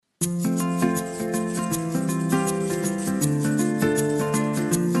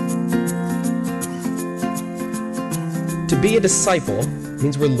To be a disciple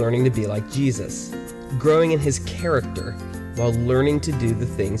means we're learning to be like Jesus, growing in his character while learning to do the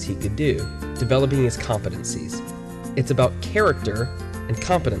things he could do, developing his competencies. It's about character and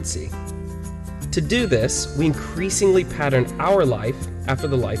competency. To do this, we increasingly pattern our life after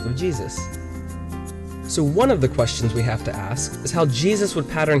the life of Jesus. So one of the questions we have to ask is how Jesus would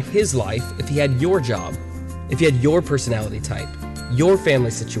pattern his life if he had your job, if he had your personality type, your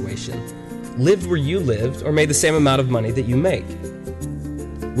family situation, lived where you lived, or made the same amount of money that you make.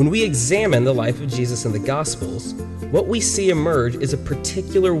 When we examine the life of Jesus in the Gospels, what we see emerge is a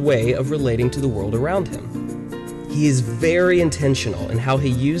particular way of relating to the world around him. He is very intentional in how he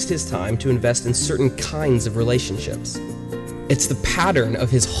used his time to invest in certain kinds of relationships. It's the pattern of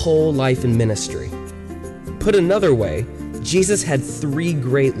his whole life and ministry. Put another way, Jesus had 3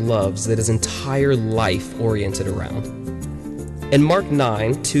 great loves that his entire life oriented around. In Mark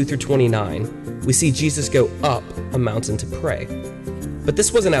 9, 2-29, we see Jesus go up a mountain to pray. But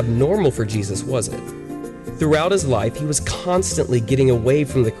this wasn't abnormal for Jesus, was it? Throughout his life, he was constantly getting away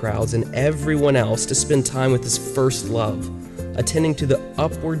from the crowds and everyone else to spend time with his first love, attending to the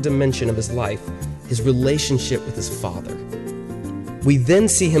upward dimension of his life, his relationship with his Father. We then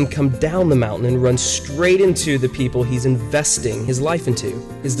see him come down the mountain and run straight into the people he's investing his life into,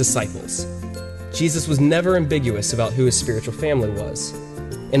 his disciples. Jesus was never ambiguous about who his spiritual family was.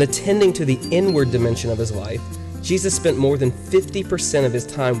 In attending to the inward dimension of his life, Jesus spent more than 50% of his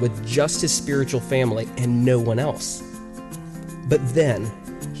time with just his spiritual family and no one else. But then,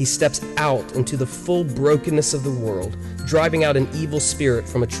 he steps out into the full brokenness of the world, driving out an evil spirit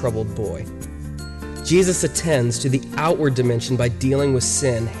from a troubled boy. Jesus attends to the outward dimension by dealing with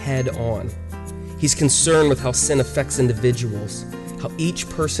sin head on. He's concerned with how sin affects individuals, how each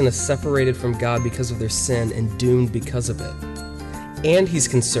person is separated from God because of their sin and doomed because of it. And he's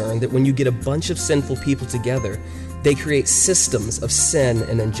concerned that when you get a bunch of sinful people together, they create systems of sin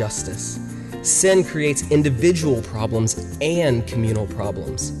and injustice. Sin creates individual problems and communal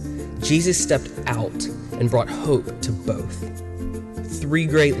problems. Jesus stepped out and brought hope to both. 3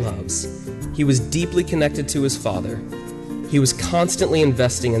 great loves. He was deeply connected to his Father. He was constantly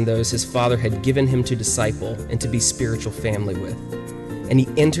investing in those his Father had given him to disciple and to be spiritual family with. And he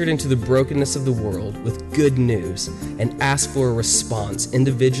entered into the brokenness of the world with good news and asked for a response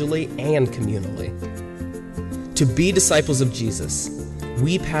individually and communally. To be disciples of Jesus,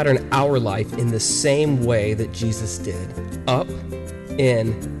 we pattern our life in the same way that Jesus did, up,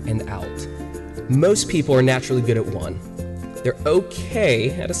 in, and out. Most people are naturally good at one. They're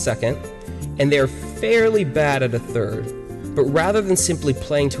okay at a second, and they're fairly bad at a third. But rather than simply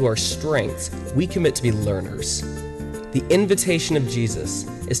playing to our strengths, we commit to be learners. The invitation of Jesus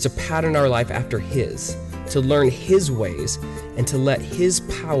is to pattern our life after his, to learn his ways, and to let his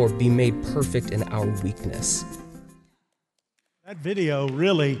power be made perfect in our weakness. That video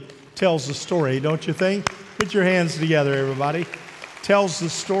really tells the story, don't you think? Put your hands together, everybody. Tells the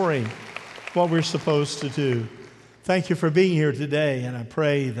story, what we're supposed to do. Thank you for being here today, and I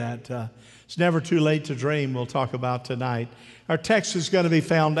pray that it's never too late to dream. We'll talk about tonight. Our text is going to be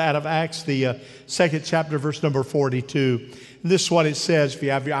found out of Acts, the 2nd chapter, verse number 42. And this is what it says. If you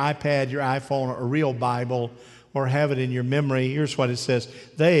have your iPad, your iPhone, or a real Bible, or have it in your memory, here's what it says.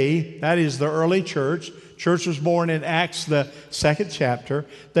 They, that is the early church. Church was born in Acts, the 2nd chapter.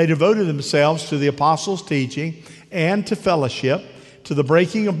 They devoted themselves to the apostles' teaching and to fellowship, to the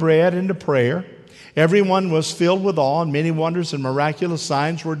breaking of bread and to prayer. Everyone was filled with awe, and many wonders and miraculous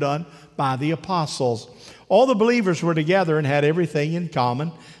signs were done by the apostles. All the believers were together and had everything in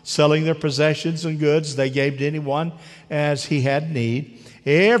common. Selling their possessions and goods, they gave to anyone as he had need.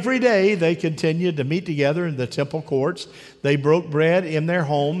 Every day they continued to meet together in the temple courts. They broke bread in their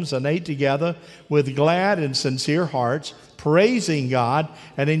homes and ate together with glad and sincere hearts, praising God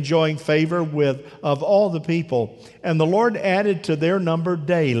and enjoying favor of all the people. And the Lord added to their number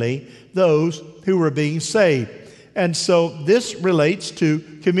daily those who were being saved. And so this relates to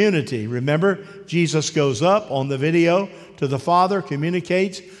community. Remember, Jesus goes up on the video to the Father,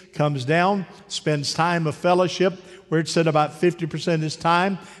 communicates, comes down, spends time of fellowship, where it said about 50% of his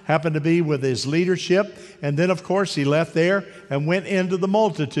time happened to be with his leadership. And then, of course, he left there and went into the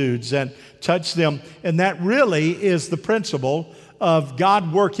multitudes and touched them. And that really is the principle of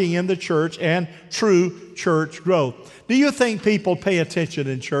God working in the church and true church growth. Do you think people pay attention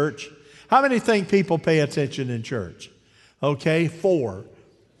in church? How many think people pay attention in church? Okay, 4.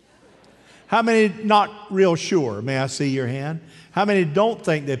 How many not real sure? May I see your hand? How many don't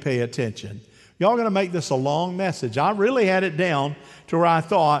think they pay attention? Y'all going to make this a long message. I really had it down to where I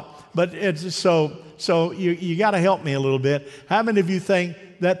thought, but it's so you got to help me a little bit. How many of you think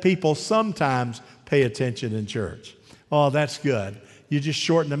that people sometimes pay attention in church? Oh, that's good. You just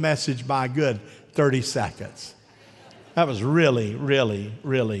shortened the message by a good 30 seconds. That was really, really,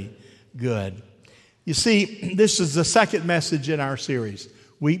 really good. You see, this is the second message in our series.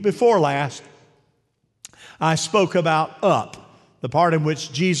 Week before last, I spoke about up, the part in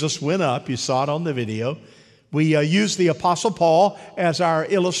which Jesus went up. You saw it on the video. We used the Apostle Paul as our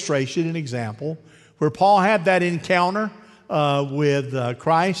illustration and example, where Paul had that encounter with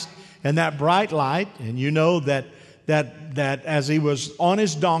Christ and that bright light. And you know that as he was on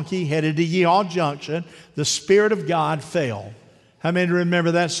his donkey headed to Yeehaw Junction, the Spirit of God fell. How many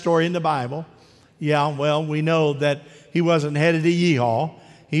remember that story in the Bible? Yeah, well, we know that he wasn't headed to Yeehaw.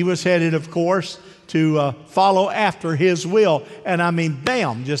 He was headed, of course, to follow after his will. And I mean,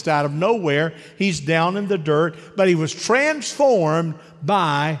 bam, just out of nowhere, he's down in the dirt. But he was transformed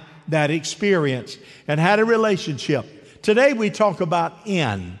by that experience and had a relationship. Today we talk about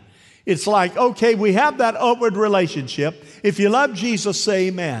in. It's like, okay, we have that upward relationship. If you love Jesus, say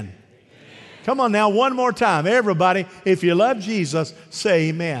amen. Come on now, one more time. Everybody, if you love Jesus, say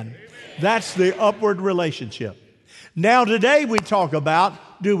amen. That's the upward relationship. Now today we talk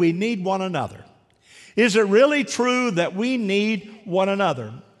about, do we need one another? Is it really true that we need one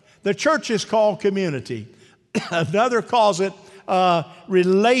another? The church is called community. Another calls it a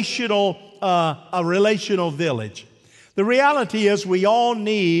relational village. The reality is we all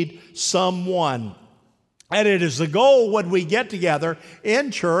need someone. And it is the goal when we get together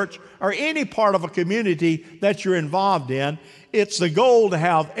in church or any part of a community that you're involved in, it's the goal to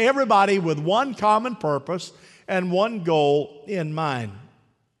have everybody with one common purpose and one goal in mind.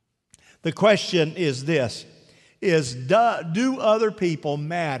 The question is this, do other people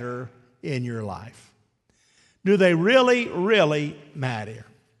matter in your life? Do they really, really matter?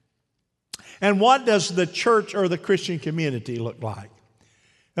 And what does the church or the Christian community look like?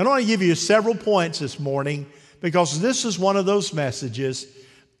 And I want to give you several points this morning because this is one of those messages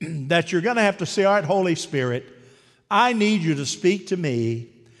that you're going to have to say, all right, Holy Spirit, I need you to speak to me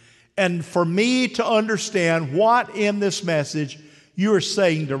and for me to understand what in this message you are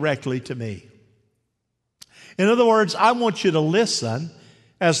saying directly to me. In other words, I want you to listen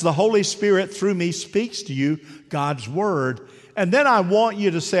as the Holy Spirit through me speaks to you God's Word. And then I want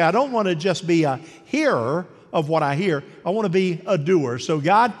you to say, I don't want to just be a hearer of what I hear. I want to be a doer. So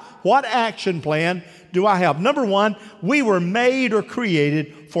God, what action plan do I have? Number one, we were made or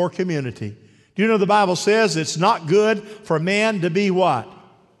created for community. Do you know the Bible says it's not good for man to be what?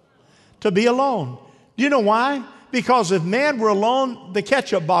 To be alone. Do you know why? Because if man were alone, the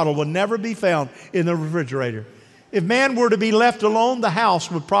ketchup bottle would never be found in the refrigerator. If man were to be left alone, the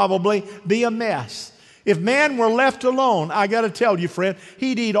house would probably be a mess. If man were left alone, I got to tell you, friend,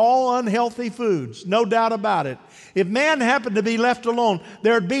 he'd eat all unhealthy foods, no doubt about it. If man happened to be left alone,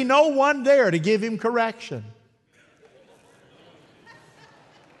 there'd be no one there to give him correction.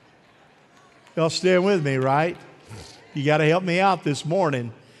 Y'all stand with me, right? You got to help me out this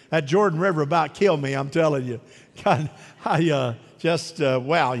morning. That Jordan River about killed me, I'm telling you. God,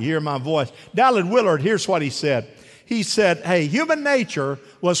 wow, you hear my voice. Dallin Willard, here's what he said. He said, hey, human nature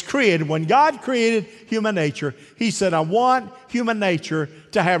was created. When God created human nature, he said, I want human nature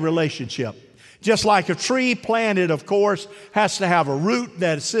to have relationship. Just like a tree planted, of course, has to have a root,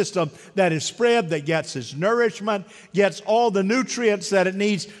 that system that is spread, that gets its nourishment, gets all the nutrients that it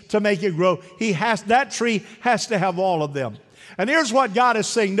needs to make it grow. That tree has to have all of them. And here's what God is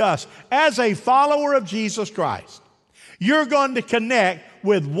saying to us. As a follower of Jesus Christ, you're going to connect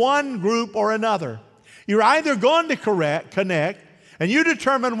with one group or another. You're either going to connect, and you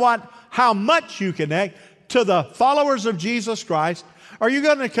determine how much you connect to the followers of Jesus Christ, or you're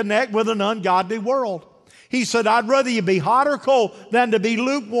going to connect with an ungodly world. He said, I'd rather you be hot or cold than to be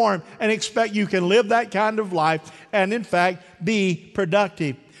lukewarm and expect you can live that kind of life and, in fact, be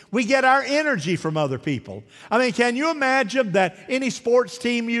productive. We get our energy from other people. I mean, can you imagine that any sports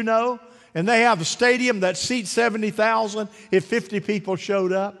team you know, and they have a stadium that seats 70,000 if 50 people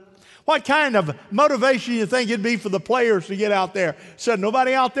showed up? What kind of motivation do you think it'd be for the players to get out there? Said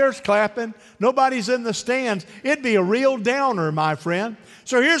nobody out there's clapping. Nobody's in the stands. It'd be a real downer, my friend.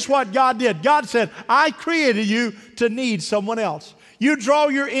 So here's what God did. God said, I created you to need someone else. You draw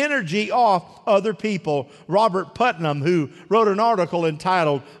your energy off other people. Robert Putnam, who wrote an article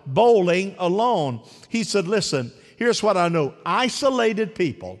entitled Bowling Alone, he said, listen, here's what I know. Isolated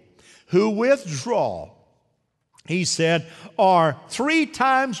people who withdraw, he said, are 3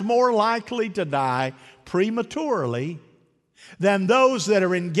 times more likely to die prematurely than those that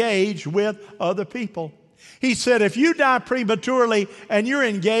are engaged with other people. He said, if you die prematurely and you're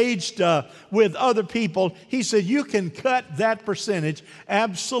engaged with other people, he said, you can cut that percentage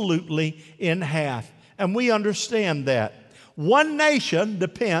absolutely in half. And we understand that. One nation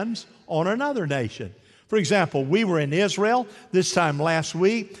depends on another nation. For example, we were in Israel this time last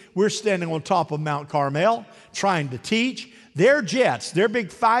week. We're standing on top of Mount Carmel trying to teach. Their jets, their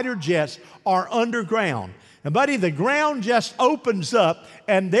big fighter jets, are underground. And buddy, the ground just opens up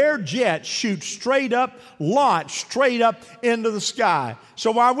and their jets shoot straight up, launch straight up into the sky.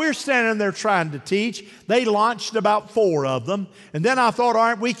 So while we're standing there trying to teach, they launched about 4 of them. And then I thought,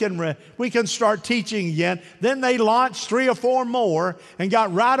 all right, we can start teaching again. Then they launched 3 or 4 more and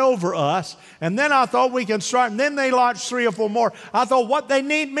got right over us. And then I thought we can start, and then they launched 3 or 4 more. I thought what they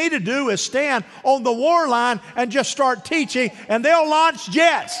need me to do is stand on the war line and just start teaching, and they'll launch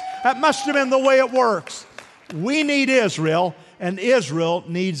jets. That must have been the way it works. We need Israel, and Israel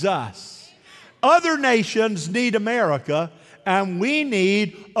needs us. Other nations need America, and we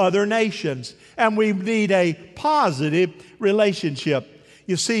need other nations. And we need a positive relationship.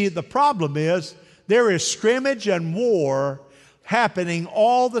 You see, the problem is there is scrimmage and war happening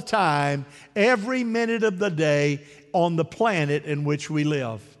all the time, every minute of the day on the planet in which we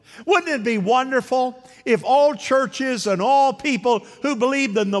live. Wouldn't it be wonderful if all churches and all people who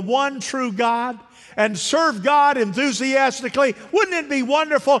believed in the one true God and serve God enthusiastically, wouldn't it be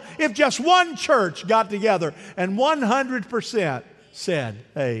wonderful if just one church got together and 100% said,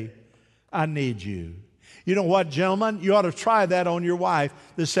 hey, I need you. You know what, gentlemen? You ought to try that on your wife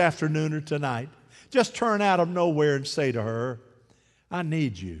this afternoon or tonight. Just turn out of nowhere and say to her, I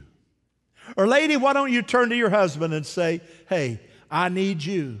need you. Or lady, why don't you turn to your husband and say, hey, I need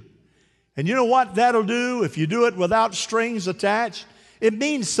you. And you know what that'll do if you do it without strings attached? It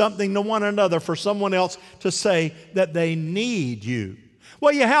means something to one another for someone else to say that they need you.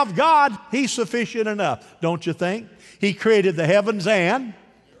 Well, you have God. He's sufficient enough, don't you think? He created the heavens and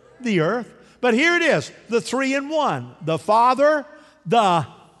the earth. But here it is, the 3 in 1. The Father, the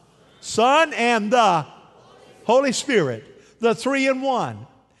Son, and the Holy Spirit. The 3 in 1.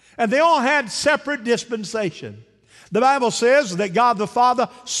 And they all had separate dispensation. The Bible says that God the Father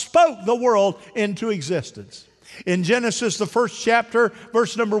spoke the world into existence. In Genesis, the 1st chapter,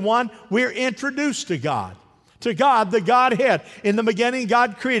 verse number 1, we're introduced to God, the Godhead. In the beginning,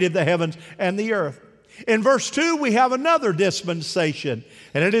 God created the heavens and the earth. In verse 2, we have another dispensation,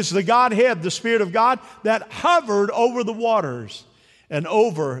 and it is the Godhead, the Spirit of God, that hovered over the waters and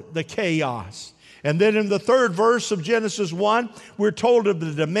over the chaos. And then in the 3rd verse of Genesis 1, we're told of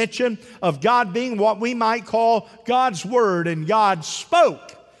the dimension of God being what we might call God's Word, and God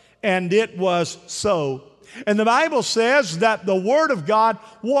spoke, and it was so. And the Bible says that the Word of God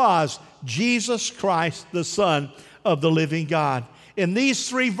was Jesus Christ, the Son of the living God. In these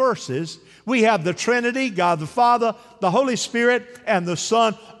 3 verses, we have the Trinity, God the Father, the Holy Spirit, and the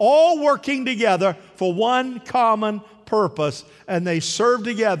Son, all working together for one common purpose, and they serve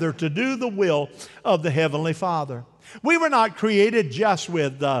together to do the will of the Heavenly Father. We were not created just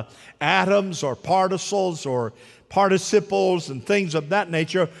with atoms or particles or participles and things of that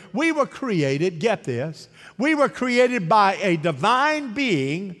nature. We were created, get this, we were created by a divine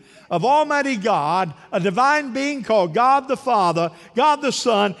being of Almighty God, a divine being called God the Father, God the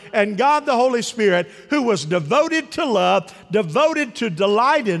Son, and God the Holy Spirit, who was devoted to love, devoted to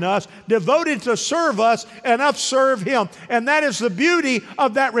delight in us, devoted to serve us, and us serve Him. And that is the beauty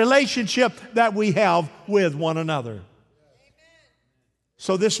of that relationship that we have with one another. Amen.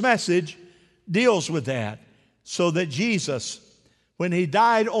 So this message deals with that, so that Jesus, when He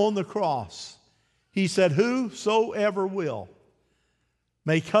died on the cross, He said, whosoever will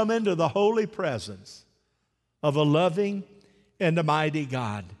may come into the holy presence of a loving and a mighty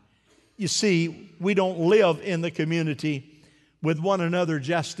God. You see, we don't live in the community with one another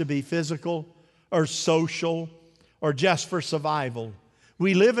just to be physical or social or just for survival.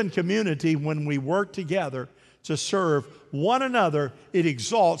 We live in community when we work together to serve one another. It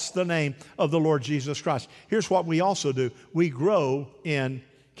exalts the name of the Lord Jesus Christ. Here's what we also do. We grow in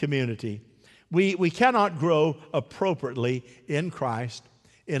community. We cannot grow appropriately in Christ,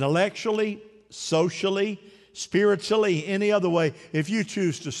 intellectually, socially, spiritually, any other way, if you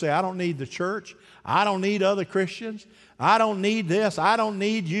choose to say, I don't need the church, I don't need other Christians, I don't need this, I don't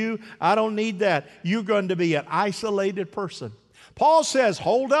need you, I don't need that. You're going to be an isolated person. Paul says,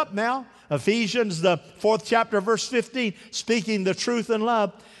 hold up now. Ephesians, the 4th chapter, verse 15, speaking the truth in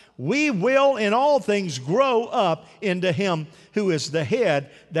love, we will in all things grow up into Him who is the head,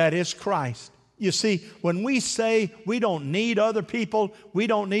 that is Christ. You see, when we say we don't need other people, we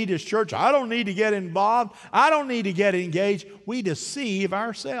don't need His church, I don't need to get involved, I don't need to get engaged, we deceive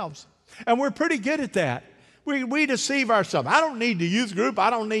ourselves. And we're pretty good at that. We deceive ourselves. I don't need the youth group.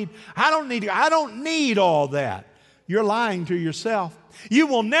 I don't need all that. You're lying to yourself. You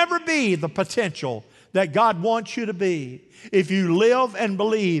will never be the potential that God wants you to be if you live and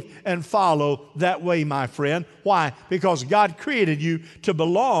believe and follow that way, my friend. Why? Because God created you to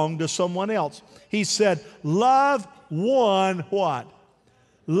belong to someone else. He said, love one what?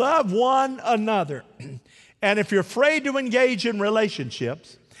 Love one another. And if you're afraid to engage in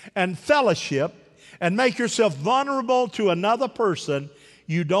relationships and fellowship and make yourself vulnerable to another person,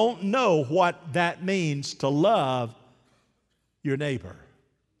 you don't know what that means to love your neighbor.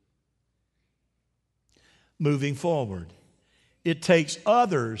 Moving forward, it takes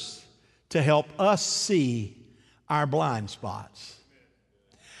others to help us see our blind spots.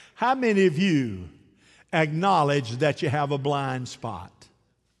 How many of you acknowledge that you have a blind spot?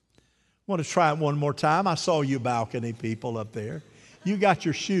 I want to try it one more time. I saw you balcony people up there. You got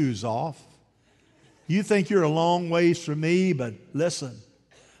your shoes off. You think you're a long ways from me, but listen,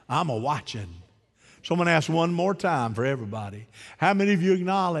 I'm a-watching. So I'm going to ask one more time for everybody. How many of you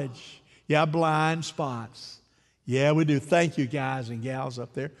acknowledge you have blind spots? Yeah, we do. Thank you, guys and gals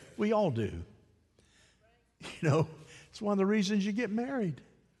up there. We all do. You know, it's one of the reasons you get married.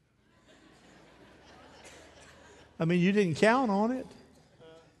 I mean, you didn't count on it.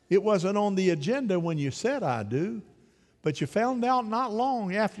 It wasn't on the agenda when you said I do, but you found out not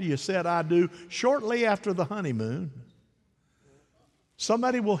long after you said I do, shortly after the honeymoon.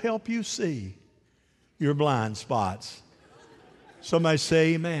 Somebody will help you see your blind spots. Somebody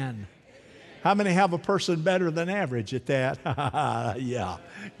say amen. How many have a person better than average at that? Yeah,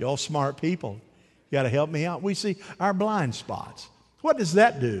 y'all smart people. You got to help me out. We see our blind spots. What does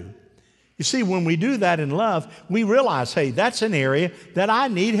that do? You see, when we do that in love, we realize, hey, that's an area that I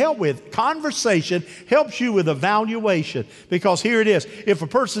need help with. Conversation helps you with evaluation, because here it is. If a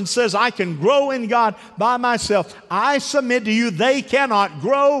person says, I can grow in God by myself, I submit to you, they cannot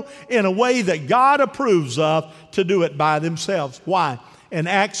grow in a way that God approves of to do it by themselves. Why? In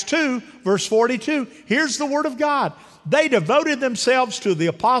Acts 2, verse 42, here's the word of God. They devoted themselves to the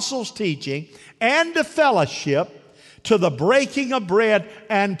apostles' teaching and to fellowship, to the breaking of bread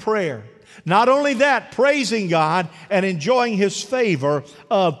and prayer. Not only that, praising God and enjoying His favor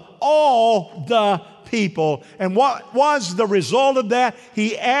of all the people. And what was the result of that?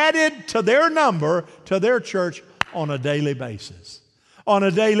 He added to their number, to their church, on a daily basis. On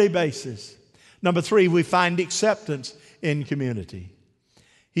a daily basis. Number 3, we find acceptance in community.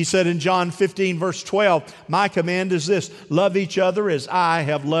 He said in John 15, verse 12, my command is this, love each other as I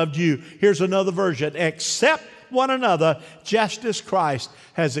have loved you. Here's another version, accept one another just as Christ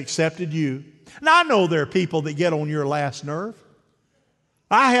has accepted you. Now, I know there are people that get on your last nerve.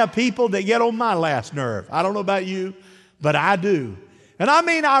 I have people that get on my last nerve. I don't know about you, but I do. And I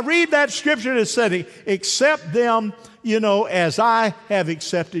mean, I read that scripture that said, accept them, as I have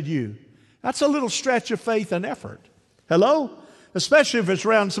accepted you. That's a little stretch of faith and effort. Hello? Especially if it's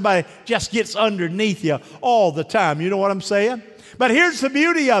around somebody just gets underneath you all the time. You know what I'm saying? But here's the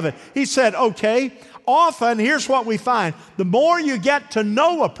beauty of it. He said, okay, often, here's what we find. The more you get to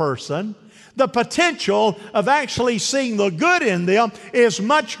know a person, the potential of actually seeing the good in them is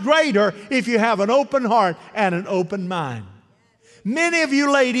much greater if you have an open heart and an open mind. Many of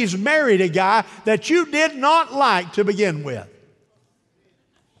you ladies married a guy that you did not like to begin with.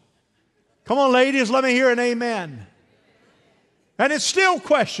 Come on, ladies, let me hear an amen. And it's still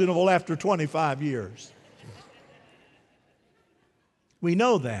questionable after 25 years. We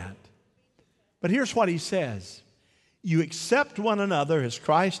know that. But here's what he says. You accept one another as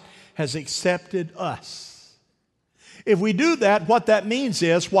Christ has accepted us. If we do that, what that means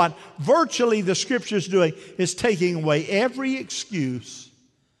is, what virtually the Scripture is doing is taking away every excuse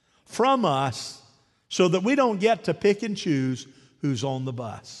from us so that we don't get to pick and choose who's on the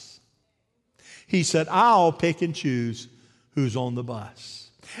bus. He said, I'll pick and choose who's on the bus.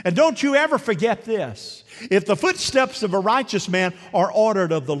 And don't you ever forget this. If the footsteps of a righteous man are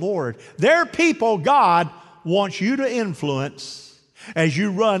ordered of the Lord, they're people God wants you to influence as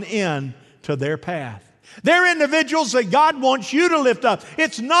you run into their path. They're individuals that God wants you to lift up.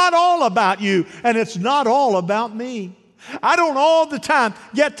 It's not all about you, and it's not all about me. I don't all the time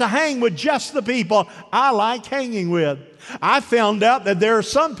get to hang with just the people I like hanging with. I found out that there are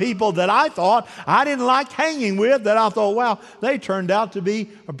some people that I thought I didn't like hanging with that I thought, wow, they turned out to be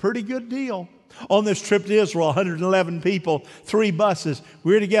a pretty good deal. On this trip to Israel, 111 people, 3 buses.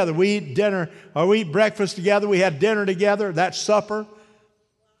 We were together. We eat dinner, or we eat breakfast together. We had dinner together. That's supper.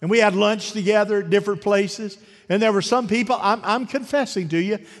 And we had lunch together at different places. And there were some people, I'm confessing to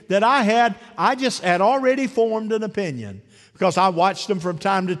you, that I just had already formed an opinion. because I watched them from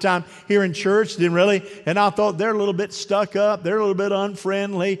time to time here in church, and I thought they're a little bit stuck up, they're a little bit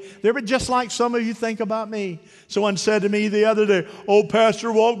unfriendly. They're just like some of you think about me. Someone said to me the other day, "Oh,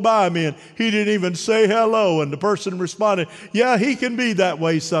 pastor walked by me and he didn't even say hello." And the person responded, "Yeah, he can be that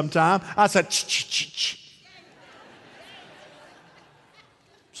way sometime." I said, "Ch-ch-ch-ch."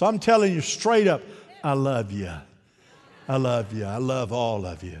 So I'm telling you straight up, I love you. I love you. I love all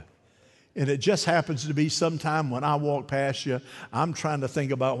of you. And it just happens to be sometime when I walk past you, I'm trying to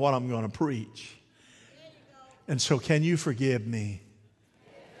think about what I'm going to preach. And so can you forgive me?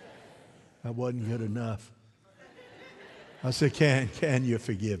 That wasn't good enough. I said, can you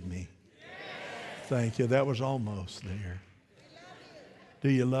forgive me? Thank you. That was almost there. Do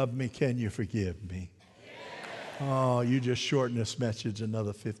you love me? Can you forgive me? Oh, you just shortened this message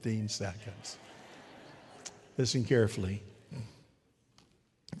another 15 seconds. Listen carefully.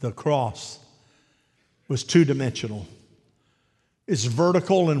 The cross was two-dimensional. It's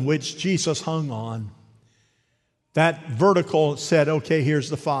vertical, in which Jesus hung on. That vertical said, okay, here's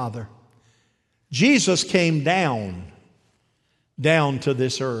the Father. Jesus came down to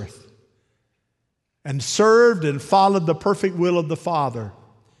this earth and served and followed the perfect will of the Father.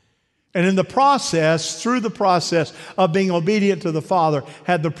 And in the process, through the process of being obedient to the Father,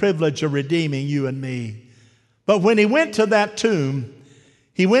 had the privilege of redeeming you and me. But when he went to that tomb,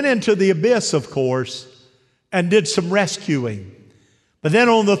 he went into the abyss, of course, and did some rescuing. But then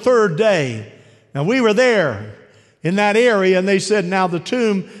on the third day, now we were there in that area, and they said, now the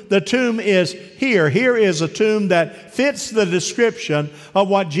tomb is here. Here is a tomb that fits the description of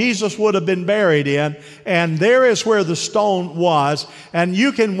what Jesus would have been buried in, and there is where the stone was, and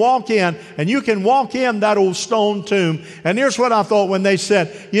you can walk in that old stone tomb. And here's what I thought when they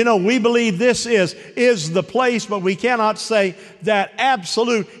said, we believe this is the place, but we cannot say that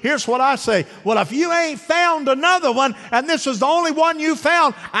absolute. Here's what I say, well, if you ain't found another one, and this is the only one you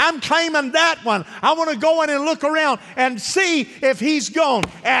found, I'm claiming that one. I want to go in and look around and see if he's gone.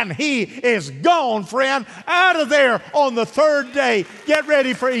 And he is gone, friend, out of there on the third day. Get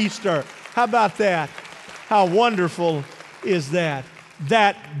ready for Easter. How about that? How wonderful is that?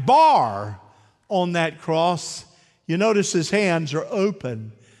 That bar on that cross, you notice his hands are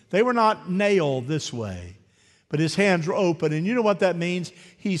open. They were not nailed this way, but his hands were open. And you know what that means?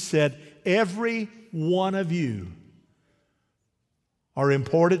 He said, every one of you are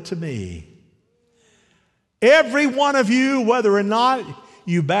important to me. Every one of you, whether or not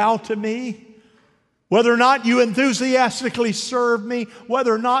you bow to me, whether or not you enthusiastically serve me,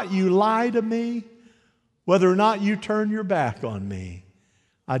 whether or not you lie to me, whether or not you turn your back on me,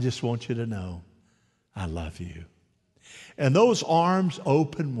 I just want you to know I love you. And those arms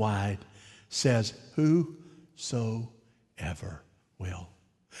open wide says, whosoever will.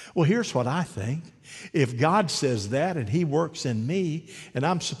 Well, here's what I think. If God says that and he works in me and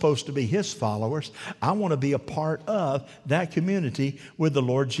I'm supposed to be his followers, I want to be a part of that community with the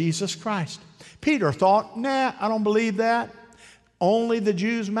Lord Jesus Christ. Peter thought, nah, I don't believe that. Only the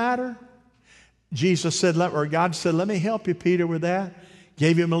Jews matter. God said, let me help you, Peter, with that.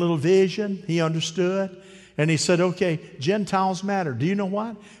 Gave him a little vision. He understood. And he said, okay, Gentiles matter. Do you know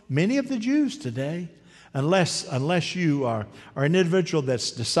what? Many of the Jews today, unless you are an individual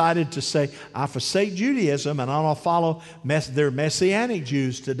that's decided to say, I forsake Judaism and I don't follow they're Messianic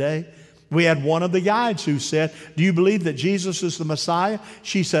Jews today. We had one of the guides who said, do you believe that Jesus is the Messiah?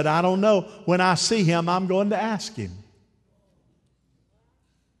 She said, I don't know. When I see him, I'm going to ask him.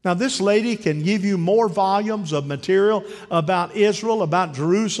 Now, this lady can give you more volumes of material about Israel, about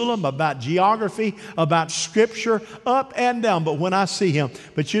Jerusalem, about geography, about Scripture, up and down. But when I see him,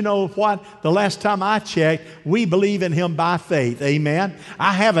 but you know what? The last time I checked, we believe in him by faith. Amen?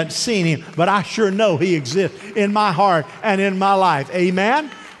 I haven't seen him, but I sure know he exists in my heart and in my life. Amen?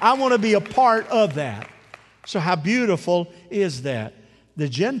 I want to be a part of that. So how beautiful is that? The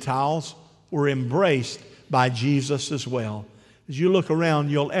Gentiles were embraced by Jesus as well. As you look around,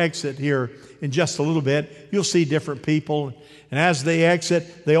 you'll exit here in just a little bit. You'll see different people. And as they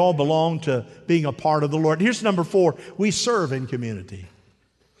exit, they all belong to being a part of the Lord. Here's number 4. We serve in community.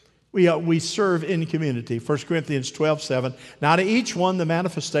 We serve in community. 1 Corinthians 12:7. Now to each one the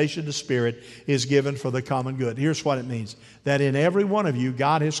manifestation of the Spirit is given for the common good. Here's what it means. That in every one of you,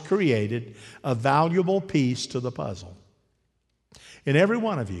 God has created a valuable piece to the puzzle. In every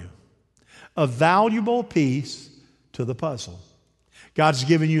one of you, a valuable piece to the puzzle. God's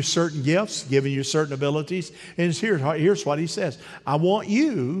given you certain gifts, given you certain abilities, and here's what he says. I want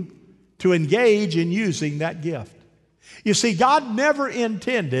you to engage in using that gift. You see, God never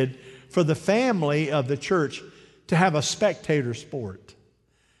intended for the family of the church to have a spectator sport.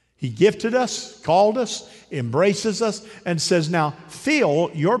 He gifted us, called us, embraces us, and says, now fill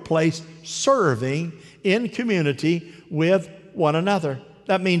your place serving in community with one another.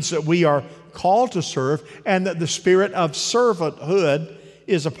 That means that we are called to serve and that the spirit of servanthood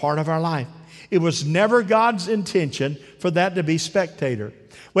is a part of our life. It was never God's intention for that to be spectator.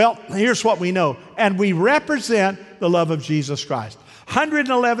 Well, here's what we know. And we represent the love of Jesus Christ.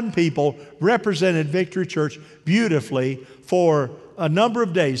 111 people represented Victory Church beautifully for a number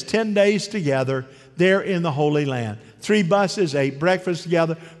of days, 10 days together there in the Holy Land. 3 buses, ate breakfast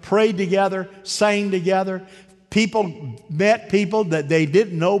together, prayed together, sang together. People met people that they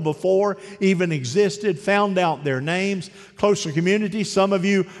didn't know before even existed, found out their names. Closer community, some of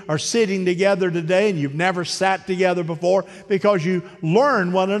you are sitting together today and you've never sat together before because you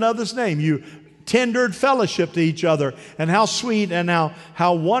learned one another's name. You tendered fellowship to each other. And how sweet and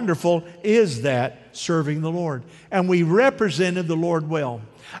how wonderful is that, serving the Lord. And we represented the Lord well.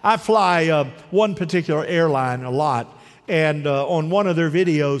 I fly one particular airline a lot, and on one of their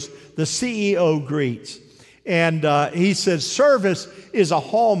videos, the CEO greets. And he says, service is a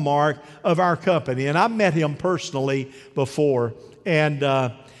hallmark of our company. And I've met him personally before. And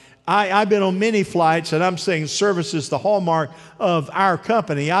I've been on many flights, and I'm saying service is the hallmark of our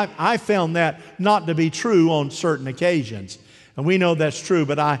company. I found that not to be true on certain occasions. And we know that's true.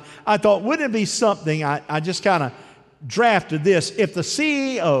 But I thought, wouldn't it be something, I just kind of drafted this, if the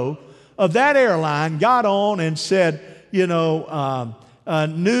CEO of that airline got on and said, you know,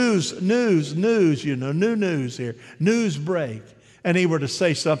 news, you know, new news here, news break. And he were to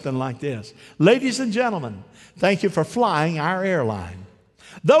say something like this: ladies and gentlemen, thank you for flying our airline.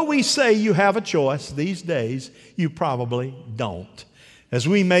 Though we say you have a choice these days, you probably don't, as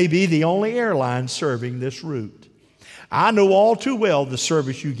we may be the only airline serving this route. I know all too well the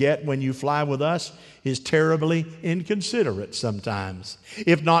service you get when you fly with us is terribly inconsiderate sometimes,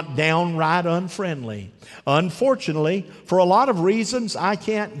 if not downright unfriendly. Unfortunately, for a lot of reasons I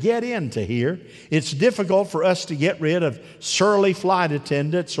can't get into here, it's difficult for us to get rid of surly flight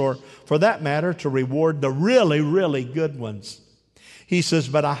attendants, or for that matter, to reward the really, really good ones. He says,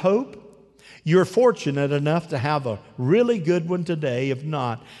 but I hope you're fortunate enough to have a really good one today. If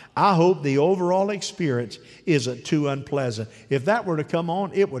not, I hope the overall experience isn't too unpleasant. If that were to come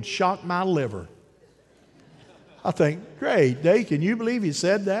on, it would shock my liver. I think, great, Dave, can you believe he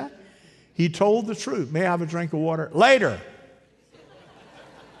said that? He told the truth. May I have a drink of water? Later.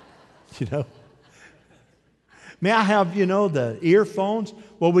 You know. May I have, you know, the earphones?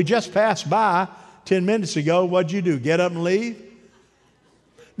 Well, we just passed by 10 minutes ago. What'd you do? Get up and leave?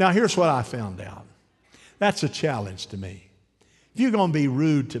 Now, here's what I found out. That's a challenge to me. If you're going to be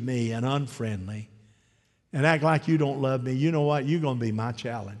rude to me and unfriendly and act like you don't love me, you know what? You're going to be my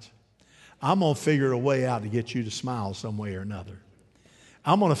challenge. I'm going to figure a way out to get you to smile some way or another.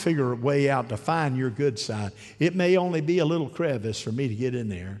 I'm going to figure a way out to find your good side. It may only be a little crevice for me to get in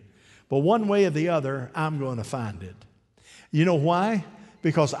there, but one way or the other, I'm going to find it. You know why?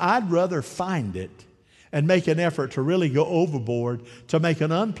 Because I'd rather find it and make an effort to really go overboard to make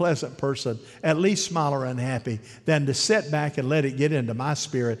an unpleasant person at least smile or unhappy than to sit back and let it get into my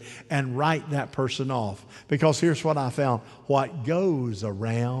spirit and write that person off. Because here's what I found. What goes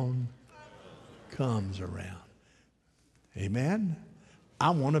around comes around. Amen?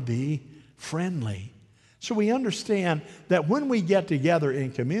 I want to be friendly. So we understand that when we get together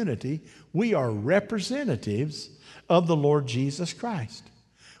in community, we are representatives of the Lord Jesus Christ.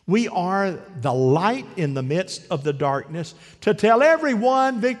 We are the light in the midst of the darkness to tell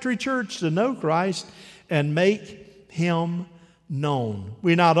everyone, Victory Church, to know Christ and make Him known.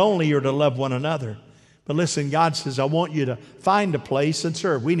 We not only are to love one another, but listen, God says, I want you to find a place and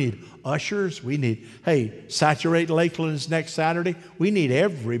serve. We need ushers. We need, hey, Saturate Lakeland's next Saturday. We need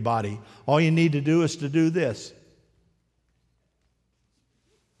everybody. All you need to do is to do this.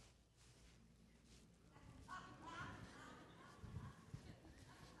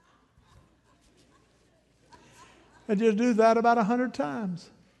 And you do that about 100 times.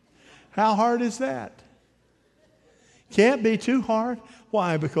 How hard is that? Can't be too hard.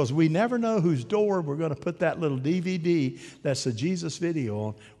 Why? Because we never know whose door we're going to put that little DVD that's a Jesus video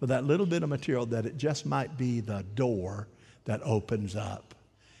on with that little bit of material, that it just might be the door that opens up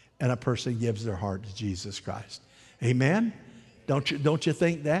and a person gives their heart to Jesus Christ. Amen? Don't you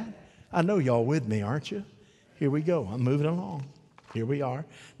think that? I know y'all with me, aren't you? Here we go. I'm moving along. Here we are.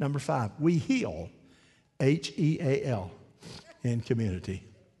 Number 5, we heal. H-E-A-L, in community.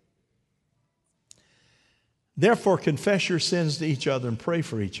 Therefore, confess your sins to each other and pray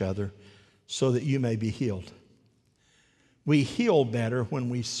for each other so that you may be healed. We heal better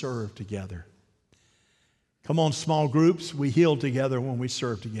when we serve together. Come on, small groups, we heal together when we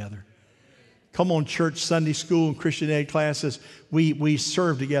serve together. Come on, church, Sunday school, and Christian ed classes, we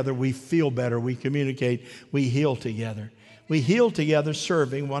serve together, we feel better, we communicate, we heal together. We heal together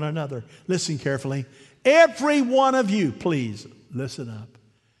serving one another. Listen carefully. Every one of you, please listen up.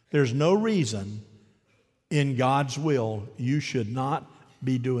 There's no reason in God's will you should not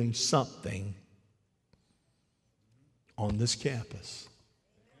be doing something on this campus.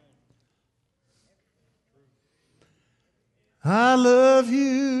 I love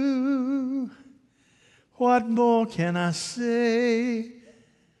you. What more can I say?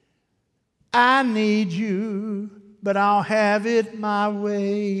 I need you, but I'll have it my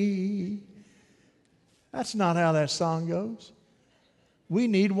way. That's not how that song goes. We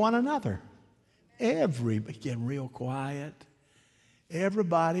need one another. Get real quiet.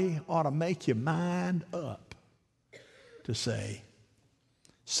 Everybody ought to make your mind up to say,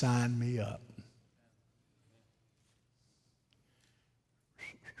 sign me up.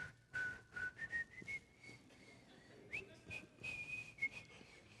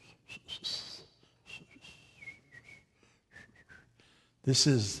 This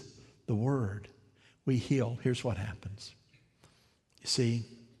is the word. We heal. Here's what happens. You see,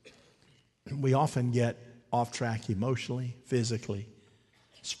 we often get off track emotionally, physically,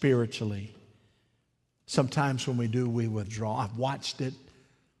 spiritually. Sometimes when we do, we withdraw. I've watched it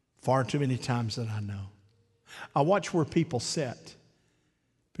far too many times that I know. I watch where people sit,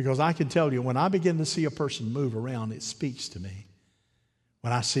 because I can tell you, when I begin to see a person move around, it speaks to me.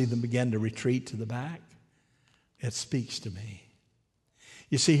 When I see them begin to retreat to the back, it speaks to me.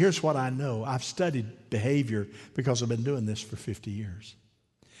 You see, here's what I know. I've studied behavior because I've been doing this for 50 years.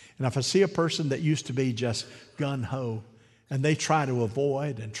 And if I see a person that used to be just gung-ho and they try to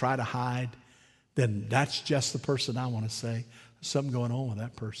avoid and try to hide, then that's just the person I want to say, there's something going on with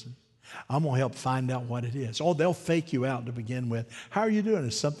that person. I'm going to help find out what it is. Oh, they'll fake you out to begin with. How are you doing?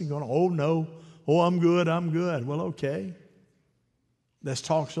 Is something going on? Oh, no. Oh, I'm good. Well, okay. Let's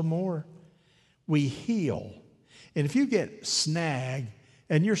talk some more. We heal. And if you get snagged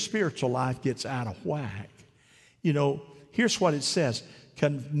and your spiritual life gets out of whack, here's what it says.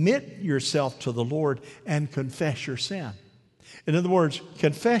 Commit yourself to the Lord and confess your sin. In other words,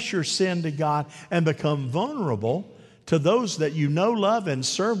 confess your sin to God and become vulnerable to those that you know, love, and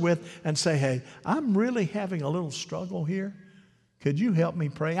serve with, and say, hey, I'm really having a little struggle here. Could you help me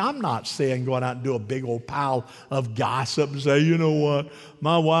pray? I'm not saying go out and do a big old pile of gossip and say, you know what,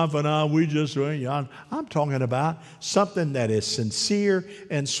 my wife and I, I'm talking about something that is sincere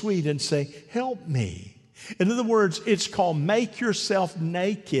and sweet, and say, help me. In other words, it's called make yourself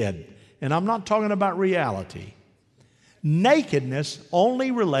naked. And I'm not talking about reality. Nakedness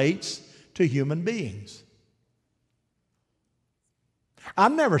only relates to human beings.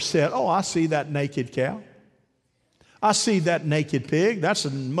 I've never said, oh, I see that naked cow. I see that naked pig. That's the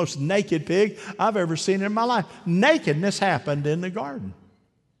most naked pig I've ever seen in my life. Nakedness happened in the garden.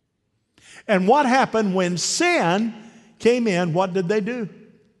 And what happened when sin came in? What did they do?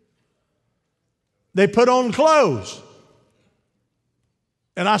 They put on clothes.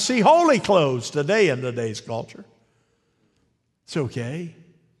 And I see holy clothes today in today's culture. It's okay.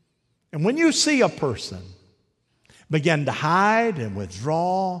 And when you see a person begin to hide and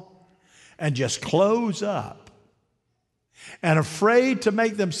withdraw and just close up and afraid to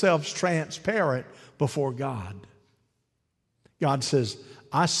make themselves transparent before God, God says,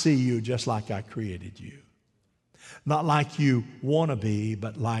 I see you just like I created you. Not like you want to be,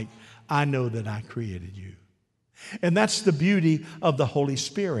 but like I know that I created you. And that's the beauty of the Holy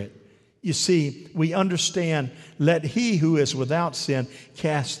Spirit. You see, we understand, let he who is without sin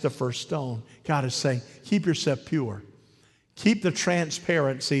cast the first stone. God is saying, keep yourself pure. Keep the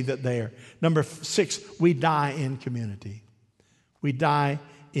transparency that there. Number 6, we die in community. We die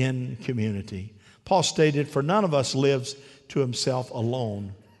in community. Paul stated, for none of us lives to himself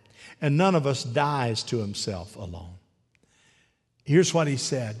alone, and none of us dies to himself alone. Here's what he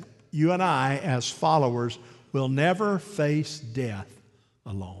said. You and I, as followers, will never face death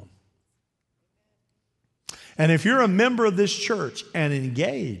alone. And if you're a member of this church and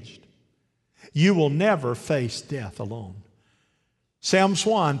engaged, you will never face death alone. Sam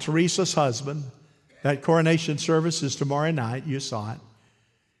Swan, Teresa's husband, that coronation service is tomorrow night. You saw it.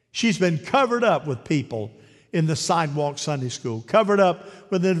 She's been covered up with people in the sidewalk Sunday school, covered up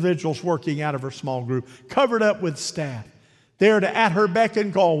with individuals working out of her small group, covered up with staff. There to, at her beck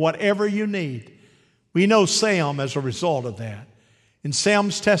and call, whatever you need. We know Sam as a result of that. In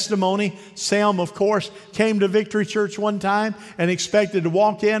Sam's testimony, Sam, of course, came to Victory Church one time and expected to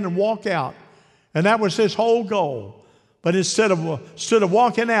walk in and walk out. And that was his whole goal. But instead of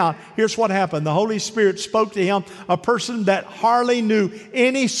walking out, here's what happened. The Holy Spirit spoke to him, a person that hardly knew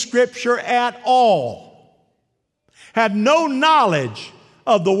any Scripture at all, had no knowledge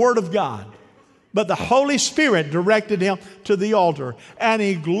of the Word of God. But the Holy Spirit directed him to the altar, and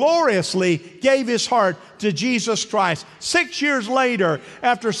he gloriously gave his heart to Jesus Christ. 6 years later,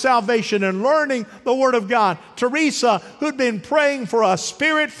 after salvation and learning the Word of God, Teresa, who'd been praying for a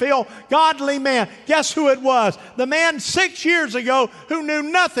Spirit-filled, godly man, guess who it was? The man 6 years ago who knew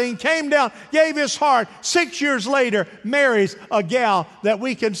nothing came down, gave his heart. 6 years later, marries a gal that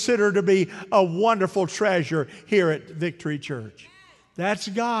we consider to be a wonderful treasure here at Victory Church. That's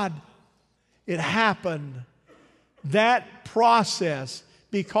God. It happened, that process,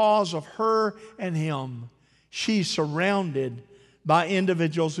 because of her and him. She's surrounded by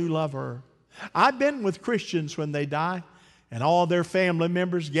individuals who love her. I've been with Christians when they die and all their family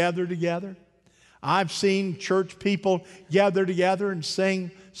members gather together. I've seen church people gather together and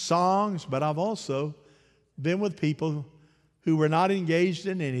sing songs, but I've also been with people who were not engaged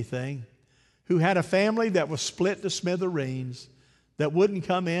in anything, who had a family that was split to smithereens, that wouldn't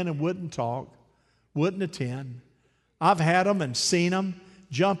come in and wouldn't talk, wouldn't attend. I've had them and seen them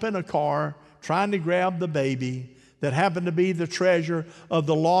jump in a car trying to grab the baby that happened to be the treasure of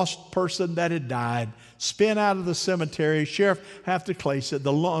the lost person that had died, spin out of the cemetery, sheriff have to chase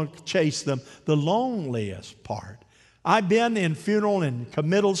them, the loneliest part. I've been in funeral and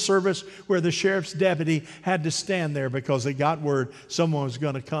committal service where the sheriff's deputy had to stand there because they got word someone was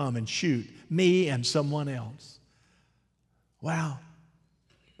going to come and shoot me and someone else. Wow.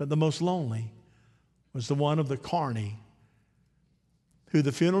 But the most lonely was the one of the carny, who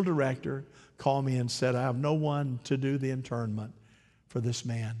the funeral director called me and said, I have no one to do the interment for this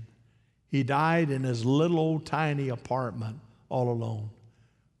man. He died in his little old tiny apartment all alone.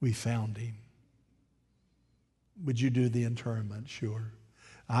 We found him. Would you do the interment? Sure.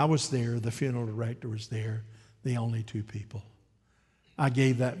 I was there. The funeral director was there. The only two people. I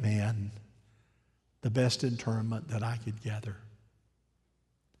gave that man the best interment that I could gather.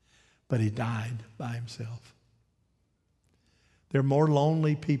 But he died by himself. There are more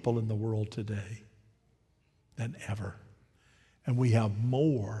lonely people in the world today than ever. And we have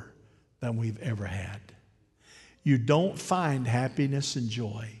more than we've ever had. You don't find happiness and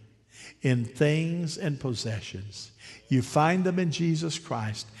joy in things and possessions. You find them in Jesus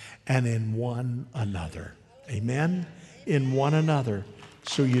Christ and in one another. Amen? In one another.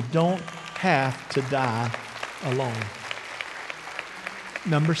 So you don't have to die alone.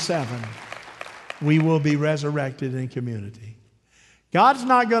 Number 7, we will be resurrected in community. God's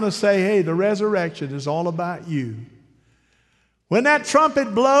not going to say, hey, the resurrection is all about you. When that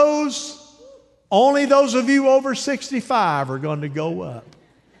trumpet blows, only those of you over 65 are going to go up.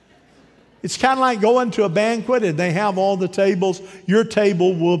 It's kind of like going to a banquet and they have all the tables. Your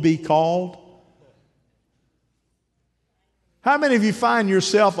table will be called. How many of you find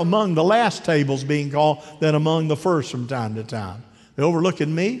yourself among the last tables being called than among the first from time to time? They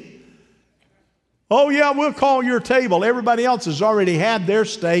overlooking me? Oh yeah, we'll call your table. Everybody else has already had their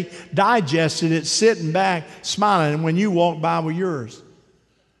steak, digested it, sitting back, smiling, and when you walk by with yours.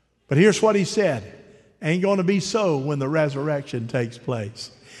 But here's what he said. Ain't going to be so when the resurrection takes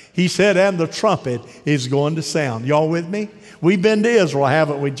place. He said, and the trumpet is going to sound. Y'all with me? We've been to Israel,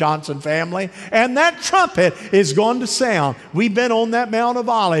 haven't we, Johnson family? And that trumpet is going to sound. We've been on that Mount of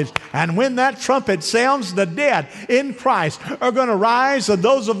Olives. And when that trumpet sounds, the dead in Christ are going to rise. And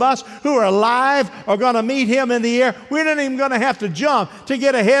those of us who are alive are going to meet him in the air. We're not even going to have to jump to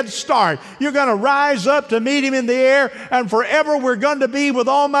get a head start. You're going to rise up to meet him in the air. And forever we're going to be with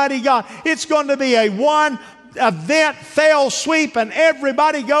Almighty God. It's going to be a one event, fail sweep, and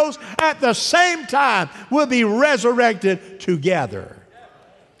everybody goes at the same time. We'll be resurrected together.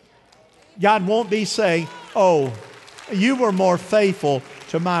 God won't be saying, oh, you were more faithful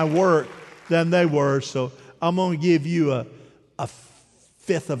to my work than they were, so I'm going to give you a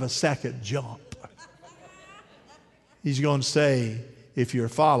fifth of a second jump. He's going to say, if you're a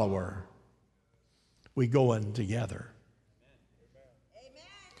follower, we go in together.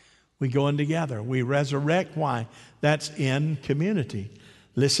 We go in together. We resurrect. Why? That's in community.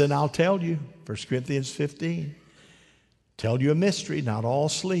 Listen, I'll tell you, 1 Corinthians 15. Tell you a mystery, not all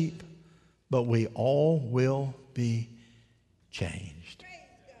sleep, but we all will be changed.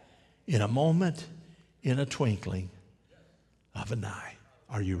 In a moment, in a twinkling of an eye.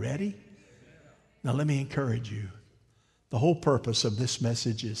 Are you ready? Now let me encourage you. The whole purpose of this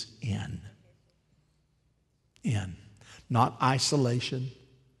message is in. In. Not isolation.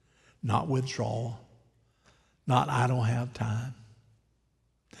 Not withdrawal. Not I don't have time.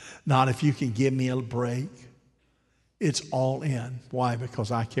 Not if you can give me a break. It's all in. Why?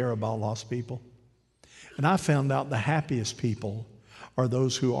 Because I care about lost people. And I found out the happiest people are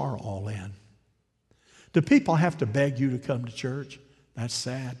those who are all in. Do people have to beg you to come to church? That's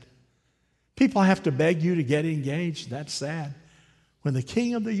sad. People have to beg you to get engaged? That's sad. When the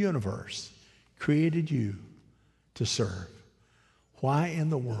King of the universe created you to serve, why in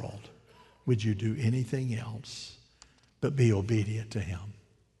the world would you do anything else but be obedient to Him?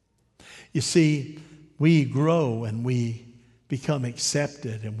 You see, we grow and we become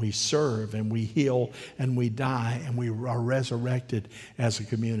accepted and we serve and we heal and we die and we are resurrected as a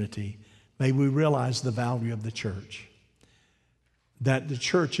community. May we realize the value of the church. That the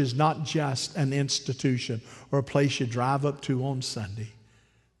church is not just an institution or a place you drive up to on Sunday.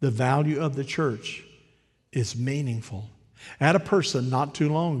 The value of the church is meaningful. I had a person not too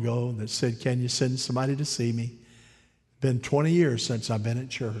long ago that said, "Can you send somebody to see me? Been 20 years since I've been at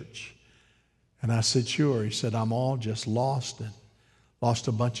church." And I said, "Sure." He said, "I'm all just lost and lost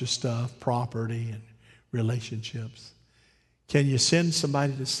a bunch of stuff, property and relationships. Can you send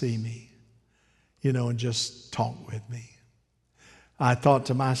somebody to see me, and just talk with me?" I thought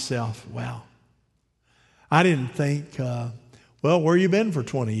to myself, wow. I didn't think, where you been for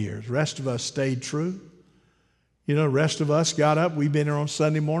 20 years? The rest of us stayed true. The rest of us got up. We've been here on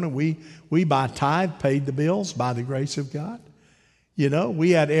Sunday morning. We by tithe paid the bills by the grace of God.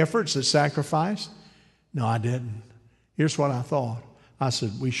 We had efforts and sacrifice. No, I didn't. Here's what I thought. I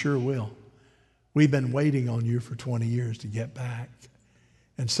said, "We sure will. We've been waiting on you for 20 years to get back.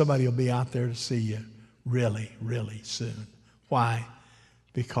 And somebody will be out there to see you really, really soon." Why?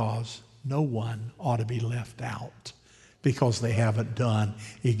 Because no one ought to be left out because they haven't done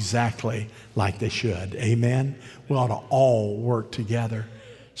exactly like they should. Amen? We ought to all work together.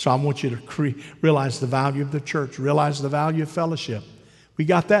 So I want you to realize the value of the church, realize the value of fellowship. We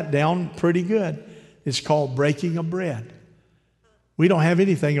got that down pretty good. It's called breaking of bread. We don't have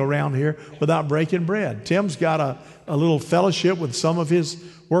anything around here without breaking bread. Tim's got a little fellowship with some of his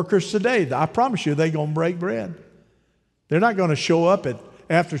workers today. I promise you they're going to break bread. They're not going to show up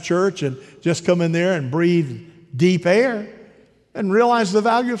after church and just come in there and breathe deep air and realize the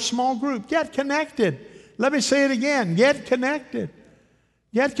value of small group. Get connected. Let me say it again. Get connected.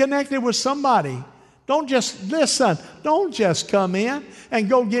 Get connected with somebody. Don't just come in and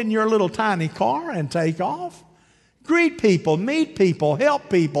go get in your little tiny car and take off. Greet people, meet people, help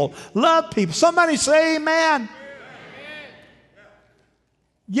people, love people. Somebody say amen.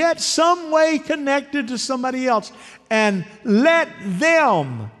 Get some way connected to somebody else and let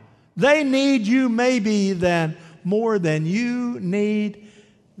them. They need you maybe more than you need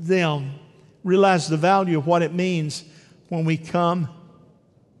them. Realize the value of what it means when we come.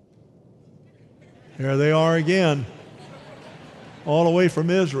 There they are again, all the way from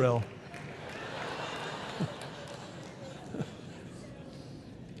Israel.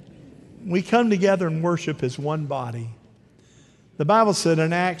 We come together and worship as one body. The Bible said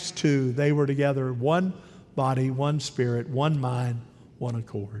in Acts 2, they were together, one body, one spirit, one mind, one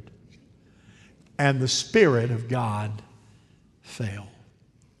accord. And the Spirit of God fell.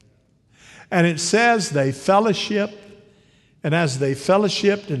 And it says they fellowshiped, and as they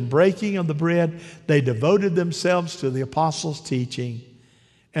fellowshiped in breaking of the bread, they devoted themselves to the apostles' teaching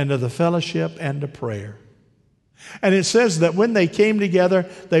and to the fellowship and to prayer. And it says that when they came together,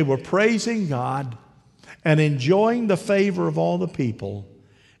 they were praising God and enjoying the favor of all the people.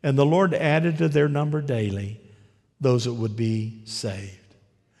 And the Lord added to their number daily those that would be saved.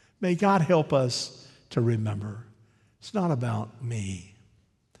 May God help us to remember it's not about me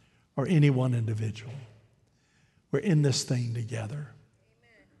or any one individual. We're in this thing together.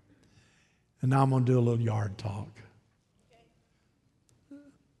 And now I'm going to do a little yard talk.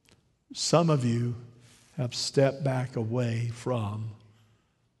 Some of you have stepped back away from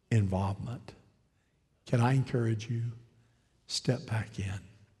involvement. Can I encourage you? Step back in.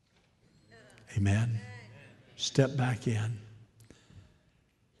 Amen. Step back in.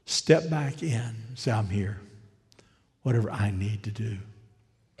 Step back in. Say, "I'm here. Whatever I need to do,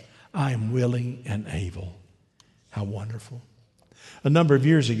 I am willing and able." How wonderful. A number of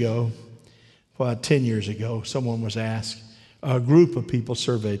years ago, 10 years ago, someone was asked, a group of people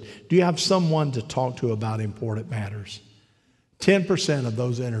surveyed, "Do you have someone to talk to about important matters?" 10% of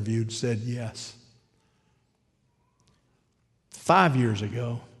those interviewed said yes. 5 years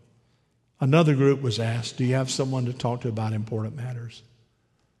ago, another group was asked, "Do you have someone to talk to about important matters?"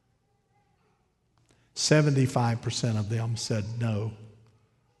 75% of them said no.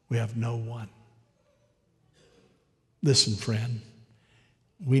 We have no one. Listen, friend,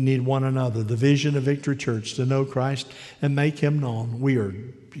 we need one another. The vision of Victory Church, to know Christ and make Him known. We are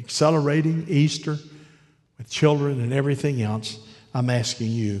accelerating Easter. with children and everything else, I'm asking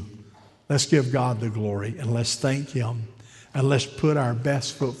you, let's give God the glory and let's thank Him and let's put our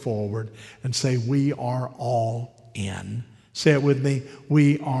best foot forward and say, we are all in. Say it with me.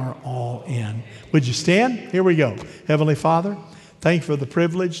 We are all in. Would you stand? Here we go. Heavenly Father, thank you for the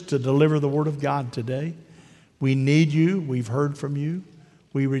privilege to deliver the Word of God today. We need you. We've heard from you.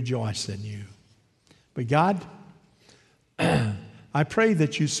 We rejoice in you. But God, I pray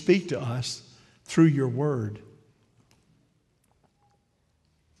that you speak to us through your Word.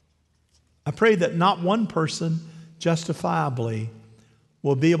 I pray that not one person justifiably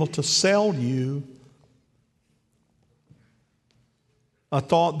will be able to sell you a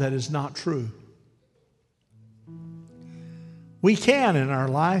thought that is not true. We can in our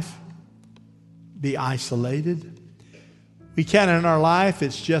life be isolated. We can in our life,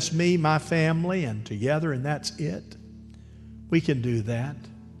 it's just me, my family, and together, and that's it. We can do that.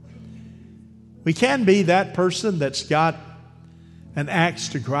 We can be that person that's got an axe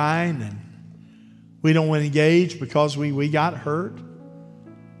to grind and we don't want to engage because we got hurt.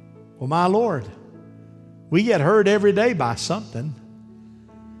 Well, my Lord, we get hurt every day by something.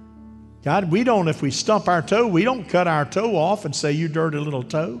 God, we don't, if we stump our toe, we don't cut our toe off and say, you dirty little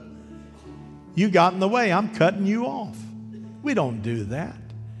toe. You got in the way, I'm cutting you off. We don't do that.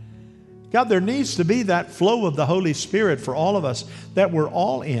 God, there needs to be that flow of the Holy Spirit for all of us, that we're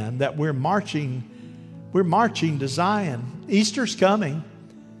all in, that we're marching to Zion. Easter's coming.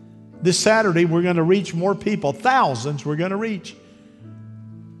 This Saturday, we're going to reach more people. Thousands we're going to reach.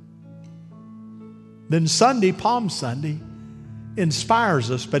 Then Sunday, Palm Sunday, inspires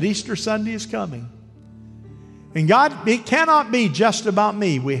us, but Easter Sunday is coming. And God, it cannot be just about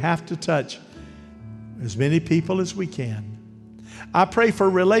me. We have to touch as many people as we can. I pray for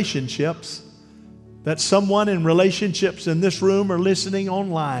relationships, that someone in relationships in this room or listening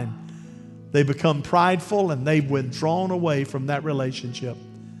online, they become prideful and they've withdrawn away from that relationship.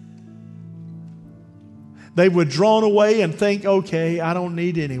 They've withdrawn away and think, okay, I don't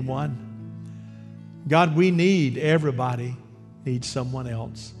need anyone. God, we need everybody. Needs someone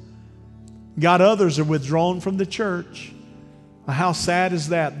else. God, others are withdrawn from the church. How sad is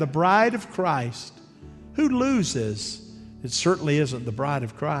that? The bride of Christ. Who loses? It certainly isn't the bride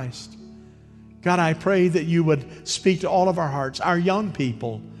of Christ. God, I pray that you would speak to all of our hearts, our young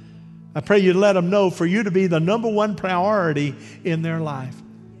people. I pray you'd let them know for you to be the number one priority in their life.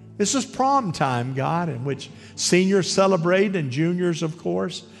 This is prom time, God, in which seniors celebrate and juniors, of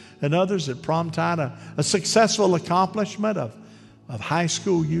course, and others at prom time, a successful accomplishment of high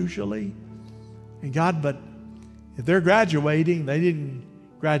school usually. And God, but if they're graduating, they didn't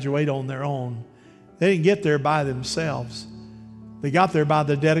graduate on their own. They didn't get there by themselves. They got there by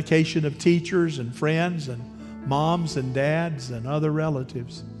the dedication of teachers and friends and moms and dads and other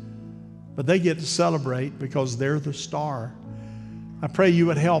relatives. But they get to celebrate because they're the star. I pray you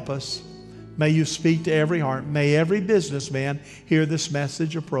would help us. May you speak to every heart. May every businessman hear this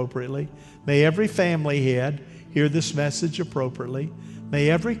message appropriately. May every family head hear this message appropriately. May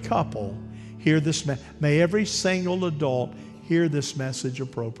every couple hear this. May every single adult hear this message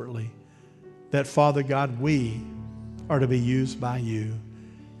appropriately. That, Father God, we are to be used by you.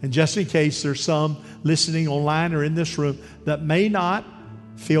 And just in case there's some listening online or in this room that may not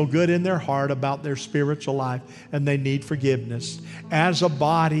feel good in their heart about their spiritual life and they need forgiveness, as a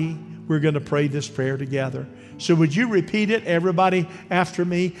body, we're going to pray this prayer together. So would you repeat it, everybody, after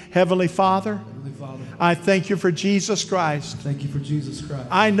me? Heavenly Father, I thank you for Jesus Christ. Thank you for Jesus Christ.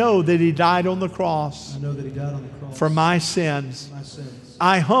 I know that He died on the cross. I know that He died on the cross for my sins. My sins.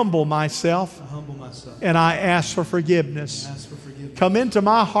 I humble myself. I humble myself. And I ask for forgiveness. Ask for forgiveness. Come into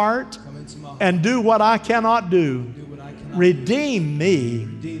my heart. Come into my heart. And do what I cannot do. Do what I cannot Redeem do. me.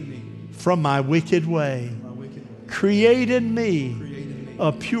 Redeem me from my wicked way. from my wicked way. Create in me Create in me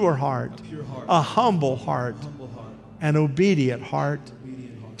a pure heart, a humble heart, an obedient heart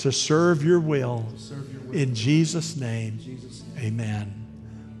to serve your will. In Jesus' name, amen.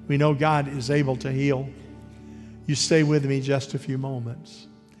 We know God is able to heal. You stay with me just a few moments.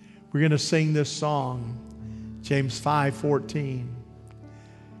 We're going to sing this song, James 5:14.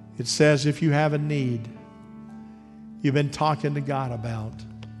 It says, if you have a need you've been talking to God about,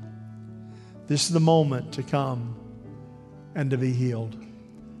 this is the moment to come and to be healed.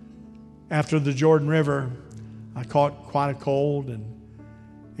 After the Jordan River, I caught quite a cold and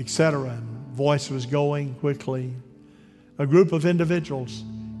etc. And voice was going quickly. A group of individuals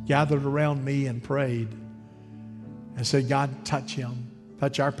gathered around me and prayed and said, God, touch him.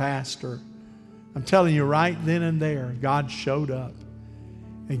 Touch our pastor. I'm telling you, right then and there, God showed up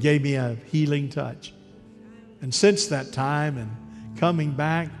and gave me a healing touch. And since that time and coming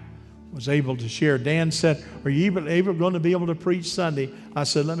back, was able to share. Dan said, are you even going to be able to preach Sunday? I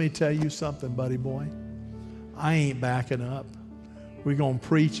said, let me tell you something, buddy boy. I ain't backing up. We're going to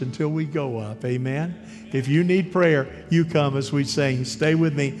preach until we go up. Amen? If you need prayer, you come as we sing. Stay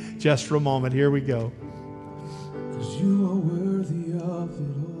with me just for a moment. Here we go. 'Cause you are worthy of it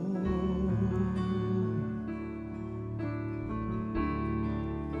all.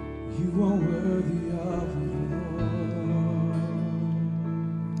 You are worthy of it all.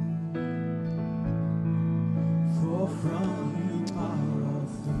 For from you are all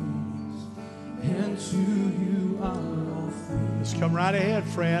things, and to you are all things. Just come right ahead,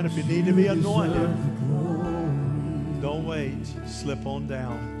 friend. If you need to be anointed, Deserve the glory. don't wait. Slip on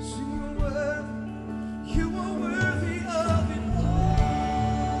down. You are worthy of it all.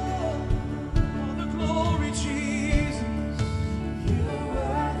 All the glory, Jesus. You are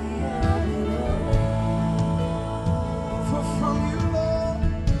worthy of it all. For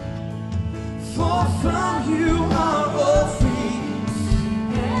from you are all things,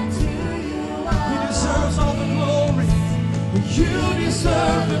 and to you are. He deserves all the glory. You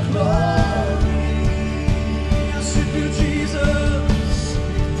deserve the glory. Yes, you do, Jesus.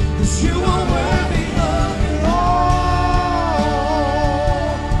 'Cause you are worthy of it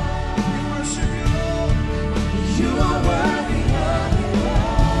all. We worship you, Lord. You are worthy of it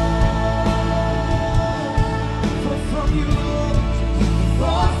all. For from you, Lord,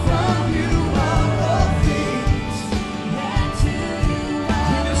 for from you are all things, and to you are.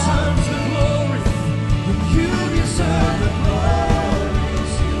 He deserves the glory. You deserve the glory.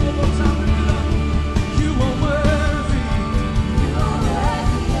 Sing it one more time, lift it up. You are worthy. You are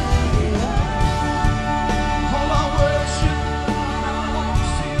worthy of it all. All our worship, and I want to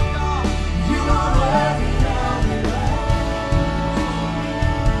see you, God. You are worthy of it all.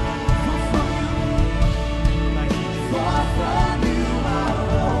 For from you, Thank you. for from you are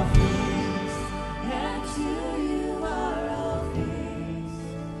all things, and to you are all things.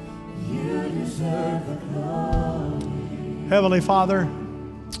 You deserve the glory. Heavenly Father,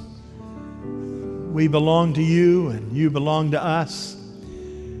 we belong to you and you belong to us.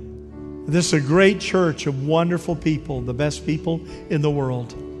 This is a great church of wonderful people, the best people in the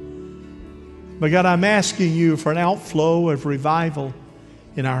world. But God, I'm asking you for an outflow of revival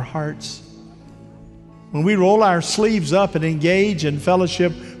in our hearts. When we roll our sleeves up and engage in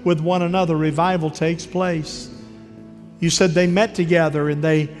fellowship with one another, revival takes place. You said they met together and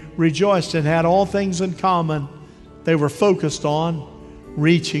they rejoiced and had all things in common. They were focused on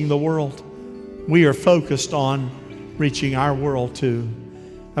reaching the world. We are focused on reaching our world too.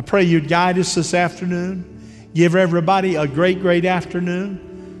 I pray you'd guide us this afternoon. Give everybody a great, great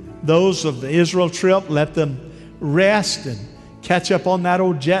afternoon. Those of the Israel trip, let them rest and catch up on that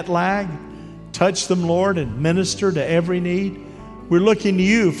old jet lag. Touch them, Lord, and minister to every need. We're looking to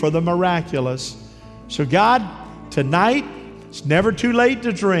you for the miraculous. So God, tonight, it's never too late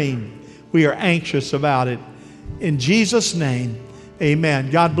to dream. We are anxious about it. In Jesus' name, amen.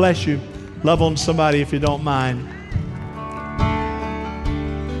 God bless you. Love on somebody if you don't mind.